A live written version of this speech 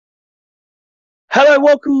Hello,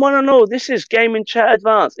 welcome one and all. This is Game and Chat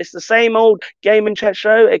Advanced. It's the same old Game and Chat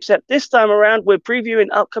show, except this time around we're previewing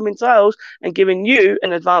upcoming titles and giving you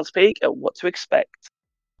an advanced peek at what to expect.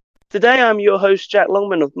 Today I'm your host Jack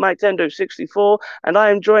Longman of Nintendo64, and I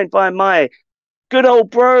am joined by my good old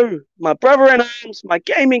bro, my brother in arms, my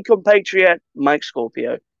gaming compatriot, Mike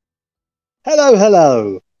Scorpio. Hello.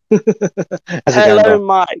 How's it going, Hello, bro?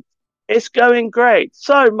 Mike. It's going great.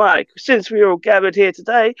 So, Mike, since we're all gathered here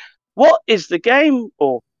today, what is the game,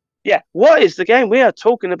 what is the game we are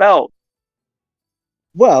talking about?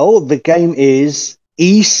 Well, the game is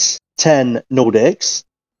East 10 Nordics.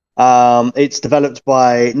 It's developed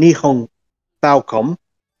by Nihon Falcom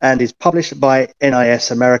and is published by NIS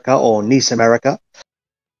America or NIS America.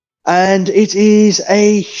 And it is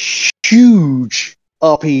a huge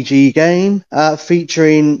RPG game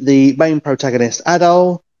featuring the main protagonist,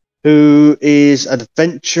 Adol, who is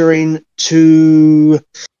adventuring to...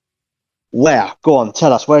 Where? Go on,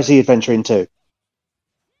 tell us. Where's he adventuring to?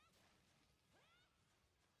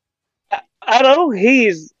 I don't know,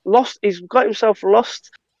 he's lost, he's got himself lost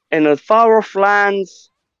in a far off lands,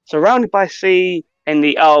 surrounded by sea, in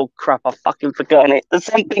the, oh crap, I've fucking forgotten it. There's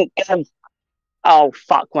something, oh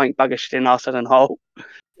fuck, wank bugger shit in arse and hole.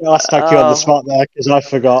 I stuck you on the spot there because I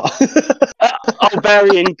forgot.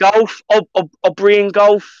 Albarian Gulf, O'Brien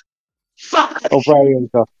Gulf. Fuck! O'Brien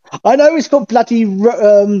stuff. I know it's got bloody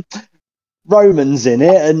Romans in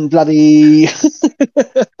it and bloody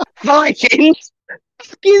Vikings!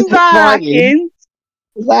 Fucking Vikings!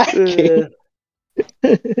 Viking.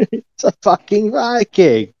 It's a fucking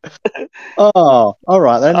Viking. Oh, all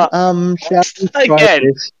right then. Shall we try again.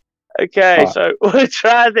 this? Okay, so we'll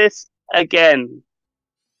try this again.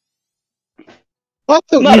 I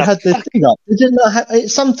thought you had the thing up. Did it not have,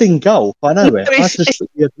 it's something golf. I know it.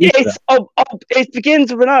 It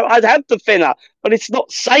begins with an O. I'd have the thinner, but it's not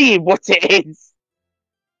saying what it is.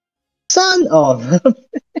 Son of.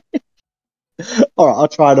 All right, I'll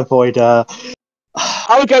try and avoid. I'll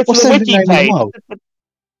go to the wiki page.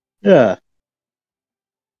 Yeah.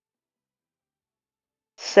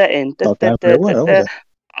 Setting. Okay.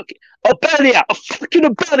 Obelia, a fucking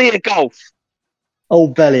Obelia Golf.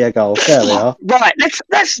 Obelia Golf. There we are. Right,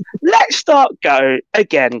 let's start go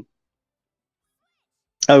again.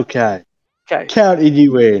 Okay. Counting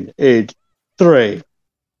you in 3,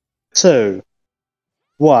 2,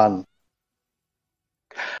 1.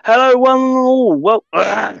 Hello, one and all. Well,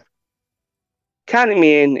 counting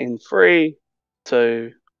me in 3,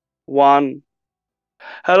 2, 1.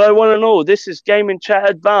 Hello, one and all. This is Game and Chat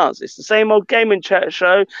Advanced. It's the same old Game and Chat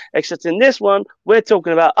show, except in this one, we're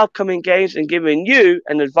talking about upcoming games and giving you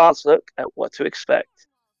an advanced look at what to expect.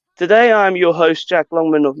 Today, I'm your host, Jack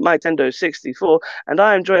Longman of Nintendo64, and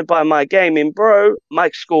I am joined by my gaming bro,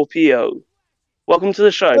 Mike Scorpio. Welcome to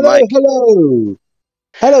the show, Mike. Hello.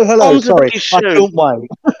 Sorry, I don't mind.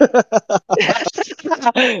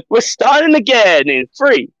 We're starting again in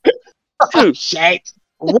 3, 2,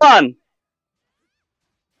 1.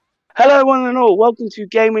 Hello, one and all. Welcome to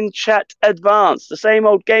Game and Chat Advanced, the same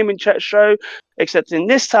old Game and Chat show, except in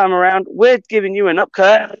this time around, we're giving you an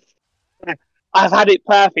upcut. I've had it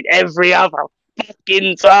perfect every other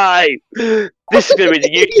fucking time. This is going to be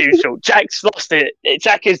the YouTube show. Jack's lost it.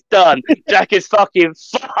 Jack is done. Jack is fucking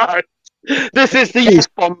fucked. This is the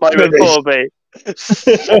F-bomb moment for me. The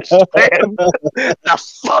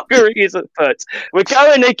fuckery is at foot. We're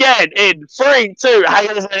going again in 3, 2. Hang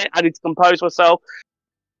on a minute. I need to compose myself.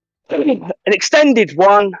 An extended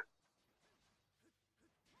one.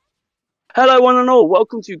 Hello, one and all.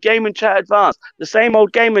 Welcome to Game and Chat Advanced, the same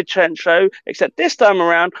old Game and Chat show, except this time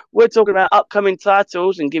around, we're talking about upcoming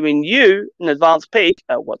titles and giving you an advanced peek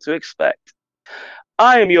at what to expect.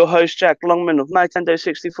 I am your host, Jack Longman of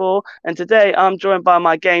Nintendo64, and today I'm joined by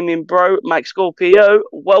my gaming bro, Mike Scorpio.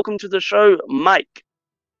 Welcome to the show, Mike.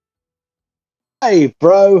 Hey,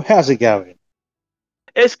 bro. How's it going?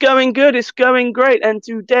 It's going good. It's going great. And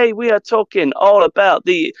today we are talking all about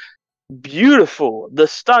the beautiful, the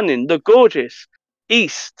stunning, the gorgeous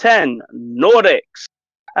East 10 Nordics.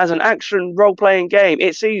 As an action role-playing game,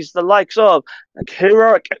 it sees the likes of a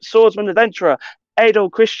heroic swordsman adventurer,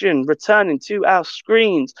 Adol Christian, returning to our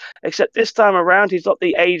screens. Except this time around, he's not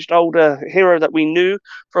the aged older hero that we knew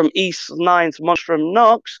from East 9's Monstrum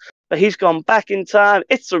Nox, but he's gone back in time.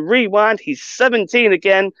 It's a rewind. He's 17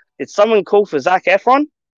 again. Did someone call for Zac Efron?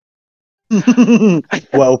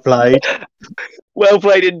 Well played. Well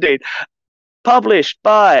played indeed. Published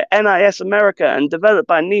by NIS America and developed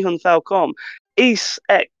by Nihon Falcom, East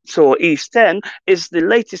X or East 10 is the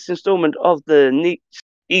latest installment of the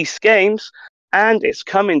East games, and it's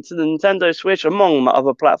coming to the Nintendo Switch among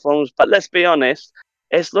other platforms. But let's be honest,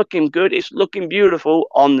 It's looking good. It's looking beautiful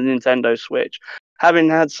on the Nintendo Switch. Having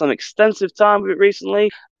had some extensive time with it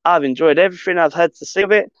recently, I've enjoyed everything I've had to see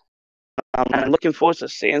of it. I'm looking forward to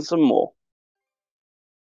seeing some more.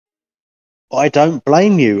 I don't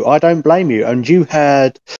blame you. I don't blame you. And you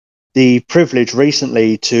had the privilege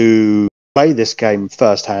recently to play this game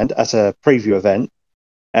firsthand at a preview event.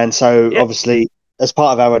 And so, Yeah. obviously, as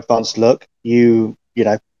part of our advanced look, you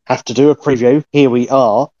know, have to do a preview. Here we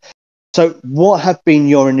are. So, what have been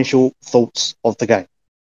your initial thoughts of the game?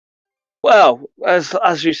 Well,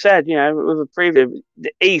 as you said, you know, with a preview,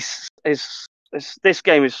 the East is this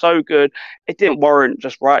game is so good. It didn't warrant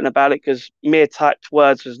just writing about it because mere typed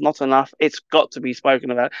words was not enough. It's got to be spoken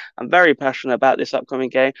about. I'm very passionate about this upcoming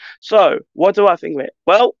game. So, what do I think of it?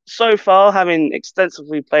 Well, so far, having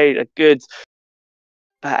extensively played a good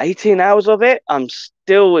 18 hours of it, I'm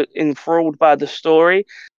still enthralled by the story.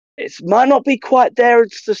 It might not be quite there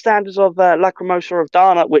to the standards of Lacrimosa of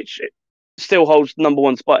Dana, which still holds the number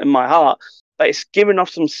one spot in my heart, but it's giving off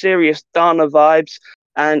some serious Dana vibes,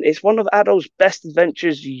 and it's one of Adol's best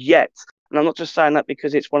adventures yet. And I'm not just saying that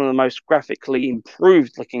because it's one of the most graphically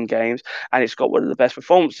improved looking games, and it's got one of the best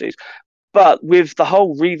performances. But with the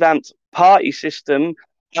whole revamped party system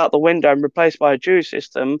out the window and replaced by a duo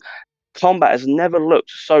system, combat has never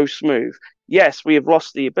looked so smooth. Yes, we have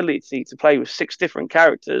lost the ability to play with 6 different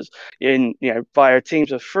characters in, you know, via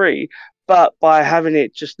teams of 3, but by having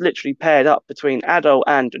it just literally paired up between adult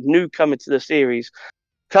and newcomer to the series,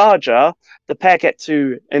 Kaja, the pair get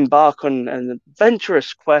to embark on an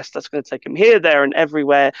adventurous quest that's going to take them here, there, and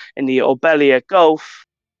everywhere in the Orbelia Gulf,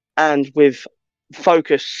 and with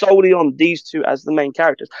focus solely on these two as the main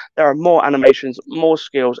characters. There are more animations, more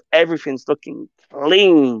skills, everything's looking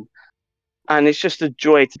clean, and it's just a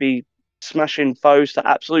joy to be smashing foes to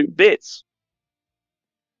absolute bits.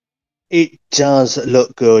 It does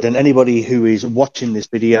look good, and anybody who is watching this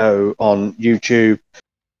video on YouTube,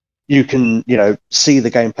 you can, see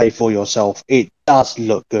the gameplay for yourself. It does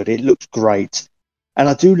look good. It looks great, and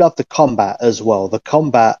I do love the combat as well. The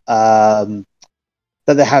combat that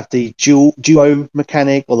they have, the duo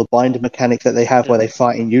mechanic or the binder mechanic that they have, where they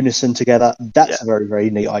fight in unison together. That's a very, very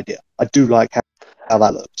neat idea. I do like how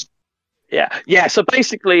that looks. Yeah. So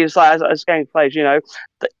basically, it's like as game plays,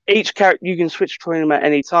 each character you can switch between them at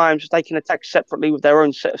any time, so they can attack separately with their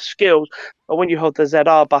own set of skills. But when you hold the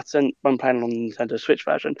ZR button when playing on the Nintendo Switch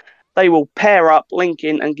version, they will pair up, link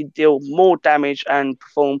in, and can deal more damage and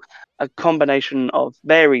perform a combination of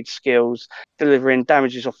varied skills, delivering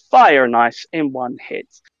damages of fire and ice in one hit.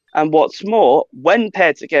 And what's more, when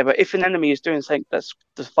paired together, if an enemy is doing something that's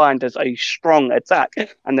defined as a strong attack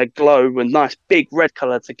and they glow with nice big red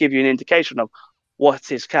color to give you an indication of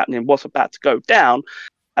what is happening, what's about to go down,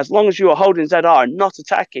 as long as you are holding ZR and not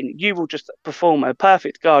attacking, you will just perform a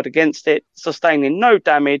perfect guard against it, sustaining no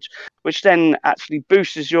damage, which then actually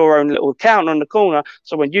boosts your own little counter on the corner.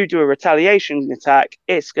 So when you do a retaliation attack,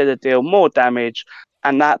 it's going to deal more damage,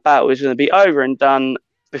 and that battle is going to be over and done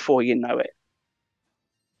before you know it.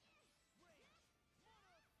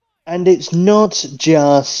 And it's not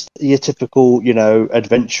just your typical,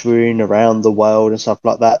 adventuring around the world and stuff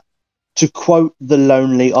like that. To quote the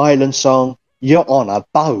Lonely Island song, you're on a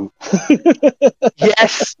boat.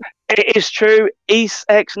 Yes, it is true. East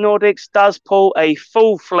X Nordics does pull a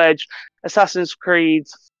full-fledged Assassin's Creed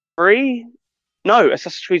 3? No,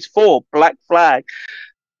 Assassin's Creed 4, Black Flag.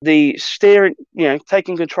 The steering,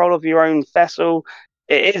 taking control of your own vessel,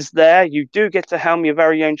 it is there. You do get to helm your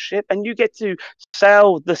very own ship, and you get to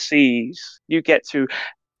sail the seas. You get to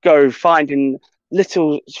go finding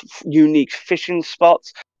little unique fishing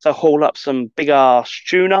spots to haul up some big ass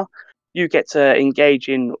tuna. You get to engage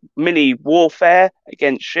in mini warfare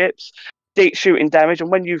against ships, deep shooting damage,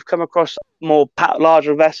 and when you've come across more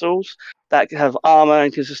larger vessels that have armor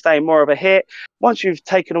and can sustain more of a hit, once you've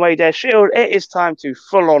taken away their shield, it is time to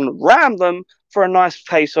full on ram them for a nice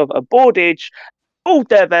case of a boardage, hold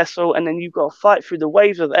their vessel, and then you've got to fight through the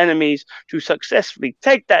waves of enemies to successfully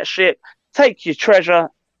take that ship, take your treasure,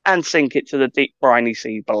 and sink it to the deep briny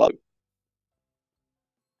sea below.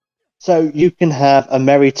 So you can have a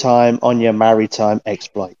merry time on your maritime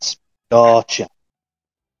exploits. Gotcha.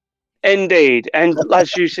 Indeed. And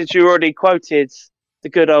as since you already quoted the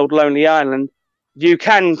good old Lonely Island, you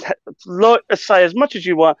can say as much as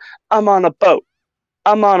you want, I'm on a boat.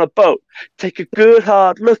 I'm on a boat. Take a good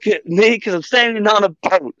hard look at me because I'm standing on a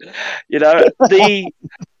boat.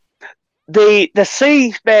 The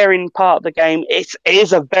seafaring part of the game, it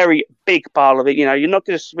is a very big part of it. You're not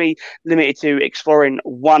going to be limited to exploring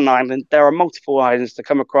one island. There are multiple islands to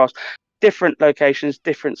come across, different locations,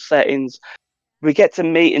 different settings. we get to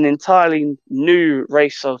meet an entirely new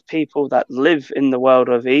race of people that live in the world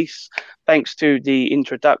of Ys, thanks to the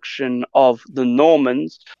introduction of the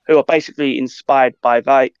Normans, who are basically inspired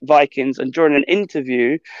by Vikings. And during an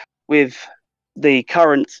interview with the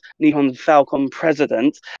current Nihon Falcon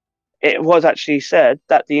president, it was actually said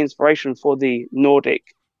that the inspiration for the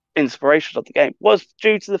Nordic inspiration of the game was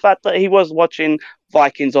due to the fact that he was watching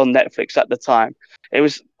Vikings on Netflix at the time. It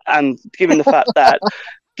was, and given the fact that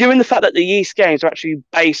the Yeast games are actually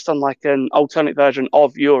based on like an alternate version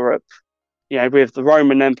of Europe, you know, with the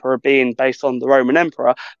Roman Emperor being based on the Roman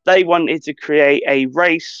Emperor, they wanted to create a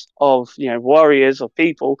race of, you know, warriors or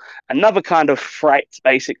people, another kind of threat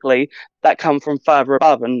basically that come from further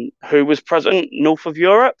above. And who was present north of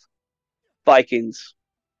Europe? Vikings.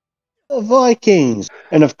 The Vikings.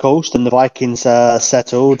 And of course, then the Vikings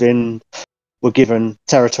settled in, were given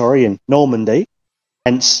territory in Normandy,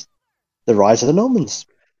 hence the rise of the Normans.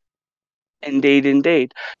 Indeed,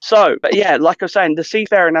 indeed. So, but yeah, like I was saying, the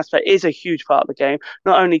seafaring aspect is a huge part of the game.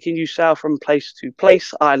 Not only can you sail from place to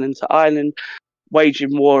place, island to island,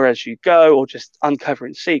 waging war as you go, or just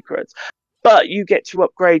uncovering secrets, but you get to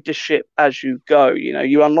upgrade the ship as you go. You know,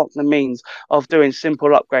 you unlock the means of doing simple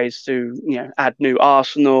upgrades to, you know, add new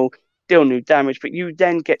arsenal, deal new damage, but you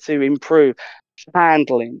then get to improve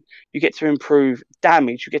handling, you get to improve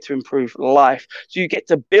damage, you get to improve life. So you get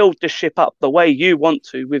to build the ship up the way you want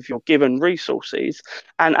to with your given resources.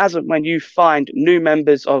 And as and when you find new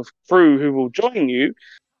members of crew who will join you,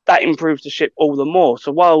 that improves the ship all the more.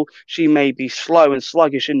 So while she may be slow and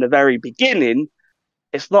sluggish in the very beginning,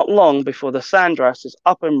 it's not long before the Sandras is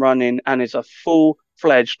up and running and is a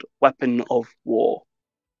full-fledged weapon of war.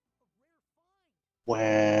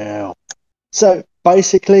 Wow. So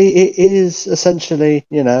basically, it is essentially,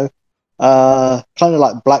 you know, kind of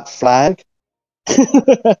like Black Flag.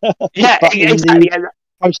 Yeah, but in exactly. the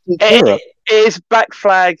coastal It Europe. is Black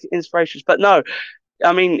Flag inspirations, but no,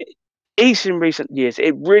 I mean, East in recent years,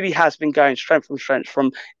 it really has been going strength from strength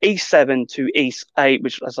from East 7 to East 8,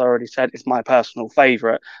 which, as I already said, is my personal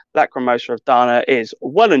favourite. Lacrimosa of Dana is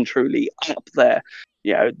well and truly up there.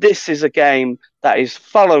 You know, this is a game that is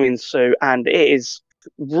following suit and it is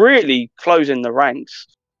really closing the ranks.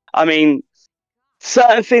 I mean,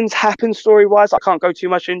 certain things happen story wise, I can't go too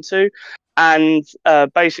much into. And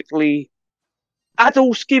basically,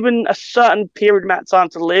 adults given a certain period amount of time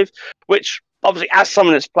to live, which obviously, as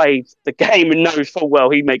someone that's played the game and knows full well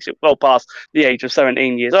he makes it well past the age of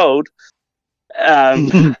 17 years old,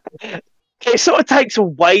 um, it sort of takes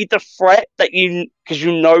away the threat that you, because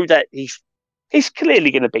you know that he's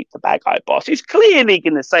clearly going to beat the bad guy boss. He's clearly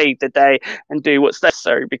going to save the day and do what's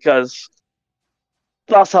necessary because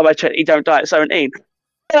last time I checked, he don't die at 17.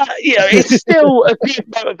 You know, it's still a good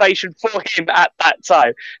motivation for him at that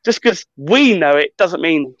time. Just because we know it doesn't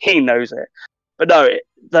mean he knows it. But no,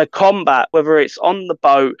 the combat, whether it's on the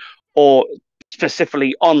boat or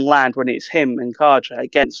specifically on land when it's him and Karja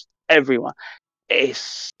against everyone, it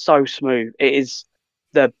is so smooth. It is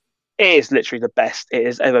literally the best it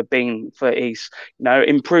has ever been for East. You know,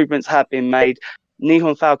 improvements have been made.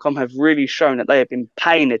 Nihon Falcom have really shown that they have been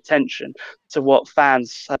paying attention to what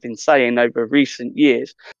fans have been saying over recent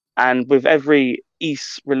years. And with every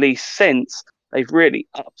East release since, they've really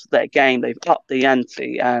upped their game. They've upped the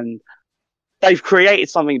ante and they've created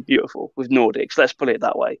something beautiful with Nordics. Let's put it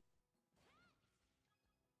that way.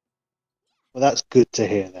 Well, that's good to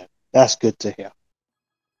hear, then. That's good to hear.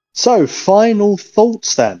 So, final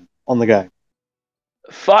thoughts then on the game?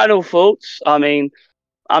 Final thoughts. I mean,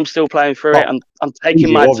 I'm still playing through it. I'm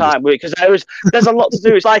taking my time with it because there's a lot to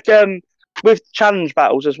do. It's like with challenge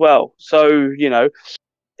battles as well. So, you know,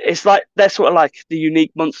 it's like they're sort of like the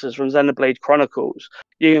unique monsters from Xenoblade Chronicles.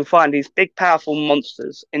 You can find these big, powerful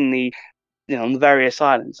monsters in the, you know, on the various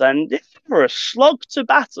islands, and it's for a slog to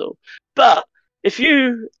battle. But if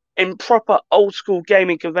you, in proper old school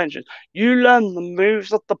gaming conventions, you learn the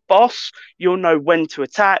moves of the boss, you'll know when to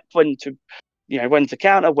attack, when to, you know, when to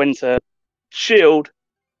counter, when to shield,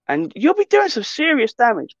 and you'll be doing some serious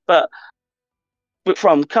damage. But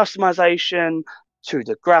from customization to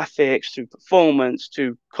the graphics to performance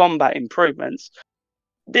to combat improvements,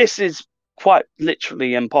 this is quite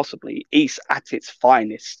literally and possibly East at its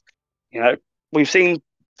finest. You know, we've seen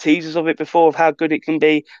teasers of it before of how good it can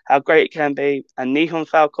be, how great it can be, and Nihon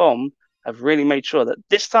Falcom have really made sure that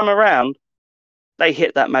this time around they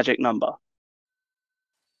hit that magic number.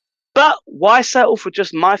 But why settle for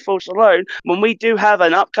just my thoughts alone when we do have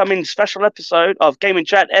an upcoming special episode of Gaming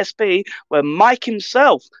Chat SP where Mike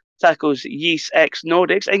himself tackles Yeast X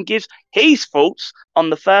Nordics and gives his thoughts on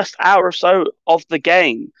the first hour or so of the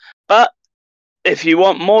game. But if you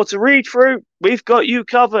want more to read through, we've got you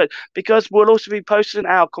covered, because we'll also be posting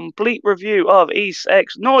our complete review of East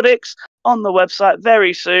X Nordics on the website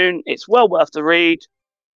very soon. It's well worth the read.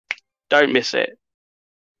 Don't miss it.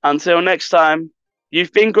 Until next time,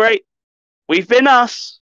 you've been great. We've been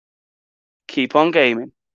us. Keep on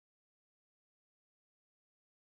gaming.